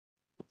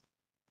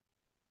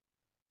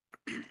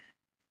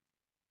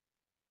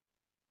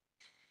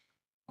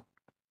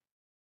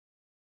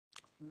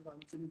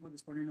answering for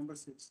respondent number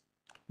 6.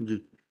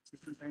 Ji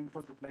Sufficient time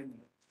for replying.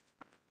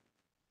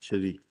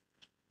 Shri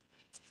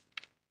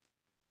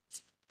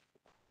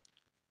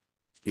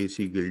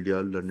AC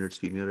Gildyal, learned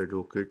senior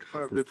advocate.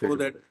 Before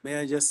that, may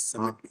I just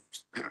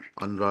submit?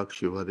 Anurag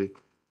Shivare.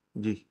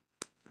 Ji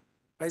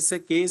As a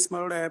case, my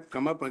lord, I have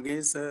come up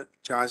against a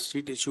charge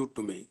sheet issued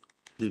to me.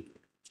 Ji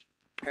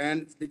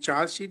And the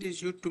charge sheet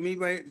issued to me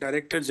by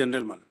Director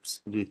General, my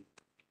lords. Ji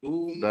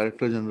Who,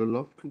 Director General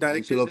of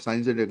Director Council of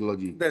Science and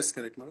Technology. that's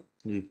correct, my lord.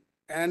 Ji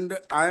And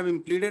I have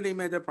implemented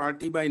him as a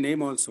party by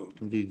name also.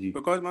 Ji ji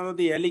Because, my lord,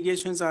 the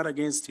allegations are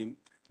against him.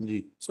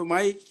 Ji So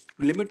my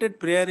limited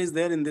prayer is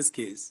there in this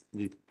case.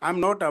 Ji I'm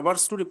not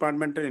averse to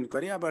departmental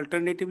inquiry.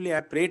 Alternatively,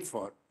 I prayed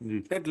for ji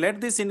that let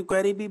this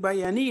inquiry be by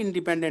any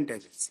independent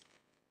agency.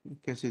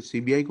 कैसे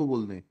CBI को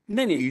बोल दें?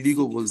 नहीं ED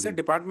को बोल sir दें?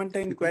 Departmental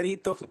inquiry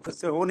तो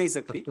उससे हो नहीं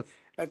सकती.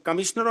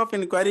 कमिश्नर ऑफ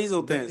इंक्वायरीज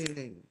होते हैं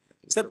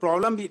सर.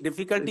 प्रॉब्लम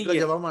डिफिकल्टी इसका ये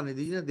जवाब आने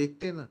दीजिए ना,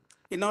 देखते हैं ना.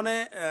 इन्होंने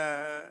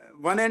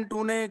 1 and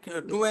 2 ने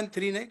 2 and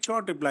 3 ने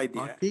शॉर्ट रिप्लाई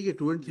दिया है. ठीक है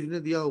 2 and 3 ने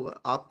दिया होगा.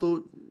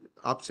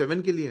 आप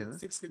 7 के लिए है ना,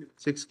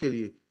 6 के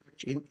लिए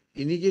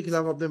इन्हीं के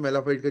खिलाफ आपने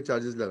मेलाफाइड के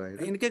चार्जेस लगाए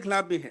ना? इनके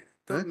खिलाफ भी है.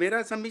 तो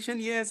मेरा सबमिशन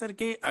ये है सर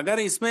कि अगर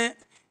इसमें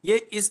ये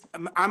इस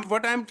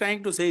what I am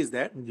trying to say is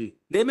that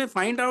they may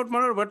find out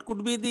more what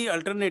could be the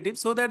alternative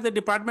so that the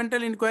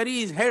departmental inquiry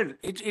is held.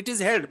 It is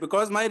held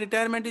because my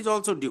retirement is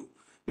also due.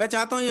 मैं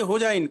चाहता हूँ ये हो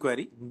जाए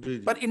inquiry,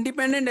 पर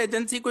independent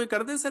agency कोई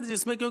कर दे sir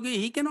जिसमें, क्योंकि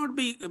ही कैन नॉट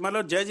बी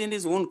मतलब जज इन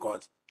हिज ओन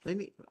कॉज.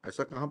 नहीं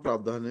ऐसा कहाँ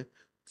प्रावधान है?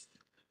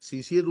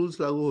 CCA रूल्स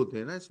लागू होते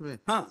हैं ना इसमें.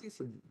 हाँ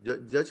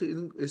जज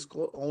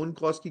इसको ऑन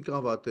कॉज की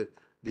कहाँ बात है?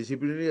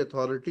 डिसिप्लिनरी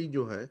अथॉरिटी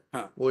जो है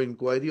वो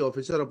इंक्वायरी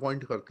ऑफिसर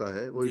अपॉइंट करता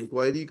है, वो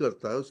इंक्वायरी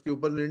करता है, उसके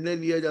ऊपर निर्णय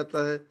लिया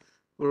जाता है.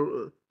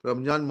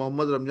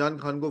 मोहम्मद रमजान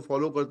खान को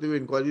फॉलो करते हुए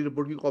इंक्वायरी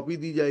रिपोर्ट की कॉपी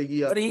दी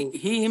जाएगी आपको.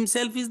 He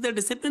himself is the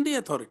disciplinary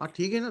authority. हाँ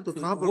ठीक है ना, तो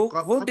कहाँ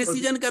वो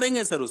डिसीजन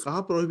करेंगे सर. उसका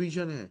कहाँ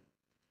प्रोहिबिशन है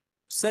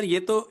सर? ये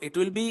तो it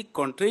will be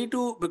कॉन्ट्री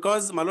to,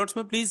 because मालॉर्ड्स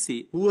में please see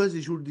who has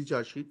issued the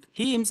charge sheet.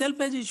 He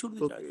himself has issued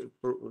the charge.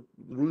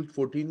 Rule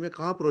 14 में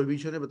कहाँ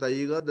प्रोहिबिशन है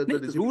बताइएगा?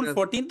 रूल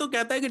 14 तो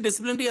कहता है कि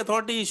डिसिप्लिनरी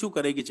अथॉरिटी इशू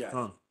करेगी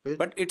charge,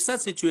 but it's a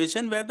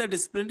situation where the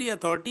disciplinary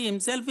authority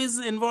himself is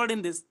involved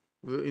in this.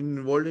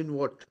 Involved in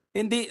what?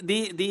 In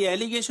the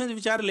allegations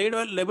which are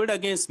leveled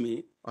against me.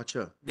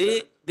 अच्छा.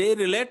 They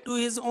relate to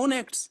his own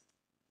acts.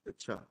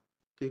 अच्छा,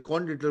 तो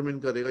कौन determine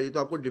करेगा? ये तो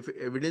आपको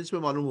evidence में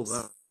मालूम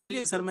होगा.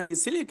 सर मैं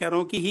इसलिए कह रहा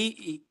हूँ कि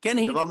ही कैन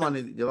ही. जवाब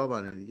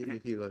आने दीजिए.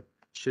 लिखिएगा.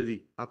 श्री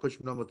आपका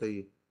शुभ नाम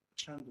बताइए.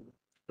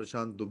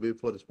 प्रशांत Dubey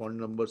for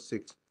respondent number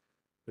 6.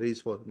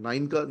 Raise for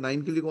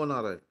 9 के लिए कौन आ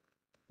रहा है?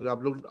 और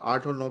आप लोग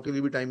 8 और 9 के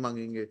लिए भी टाइम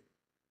मांगेंगे.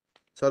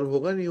 सर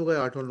होगा नहीं होगा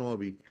 8 और 9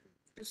 अभी?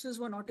 Notices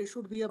were not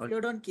issued. We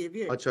appeared on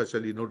KVA. अच्छा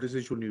चलिए, नोटिस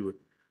इशू नहीं हुए.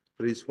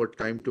 Please for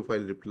time to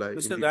file reply.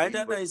 Mr.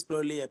 Rajada is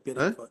probably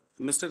appearing.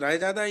 Mr.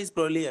 Rajada is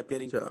probably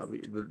appearing. अभी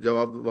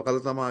जवाब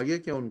वकालतनामा आ गया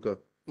क्या उनका?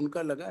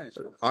 उनका लगा है.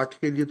 8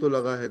 के लिए तो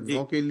लगा है.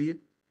 9 के लिए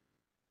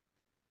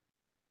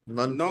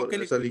none. 9 के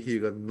लिए ऐसा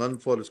लिखिएगा. None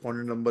for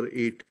respondent number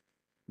 8.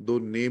 Though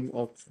name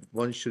of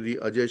one Shri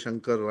Ajay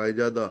Shankar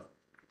Rajada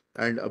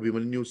and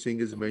Abhimanyu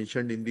Singh is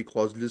mentioned in the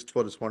cause list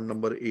for respondent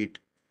number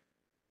 8.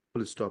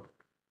 Full stop.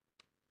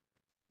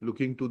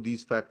 Looking to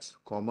these facts,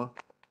 comma,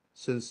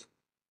 since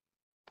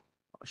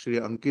Shri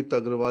Ankit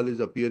Agrawal is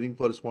appearing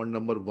for respondent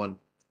number 1,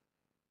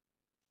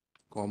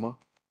 comma,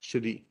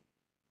 Shri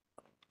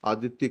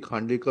Aditya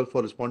Khandekar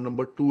for respondent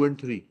number 2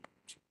 and 3,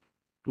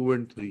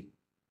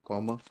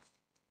 comma,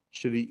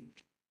 Shri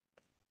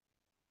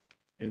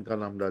इनका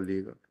नाम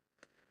डालिएगा.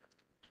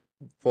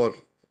 For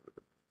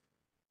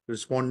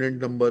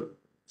respondent number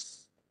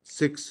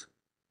 6,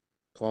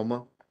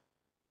 comma,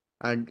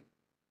 and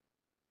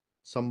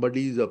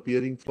somebody is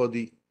appearing for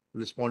the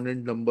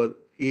respondent number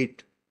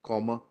 8,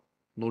 comma,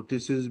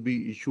 notices be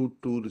issued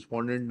to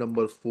respondent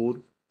number 4,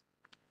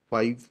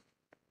 5,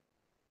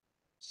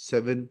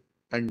 7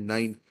 and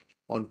 9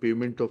 on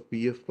payment of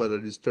PF per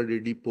registered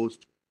AD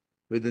post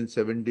within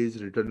 7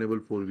 days,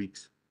 returnable 4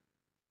 weeks.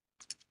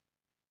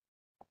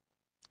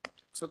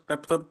 So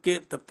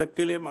तब तक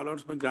के लिए मालूम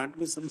में grant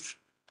में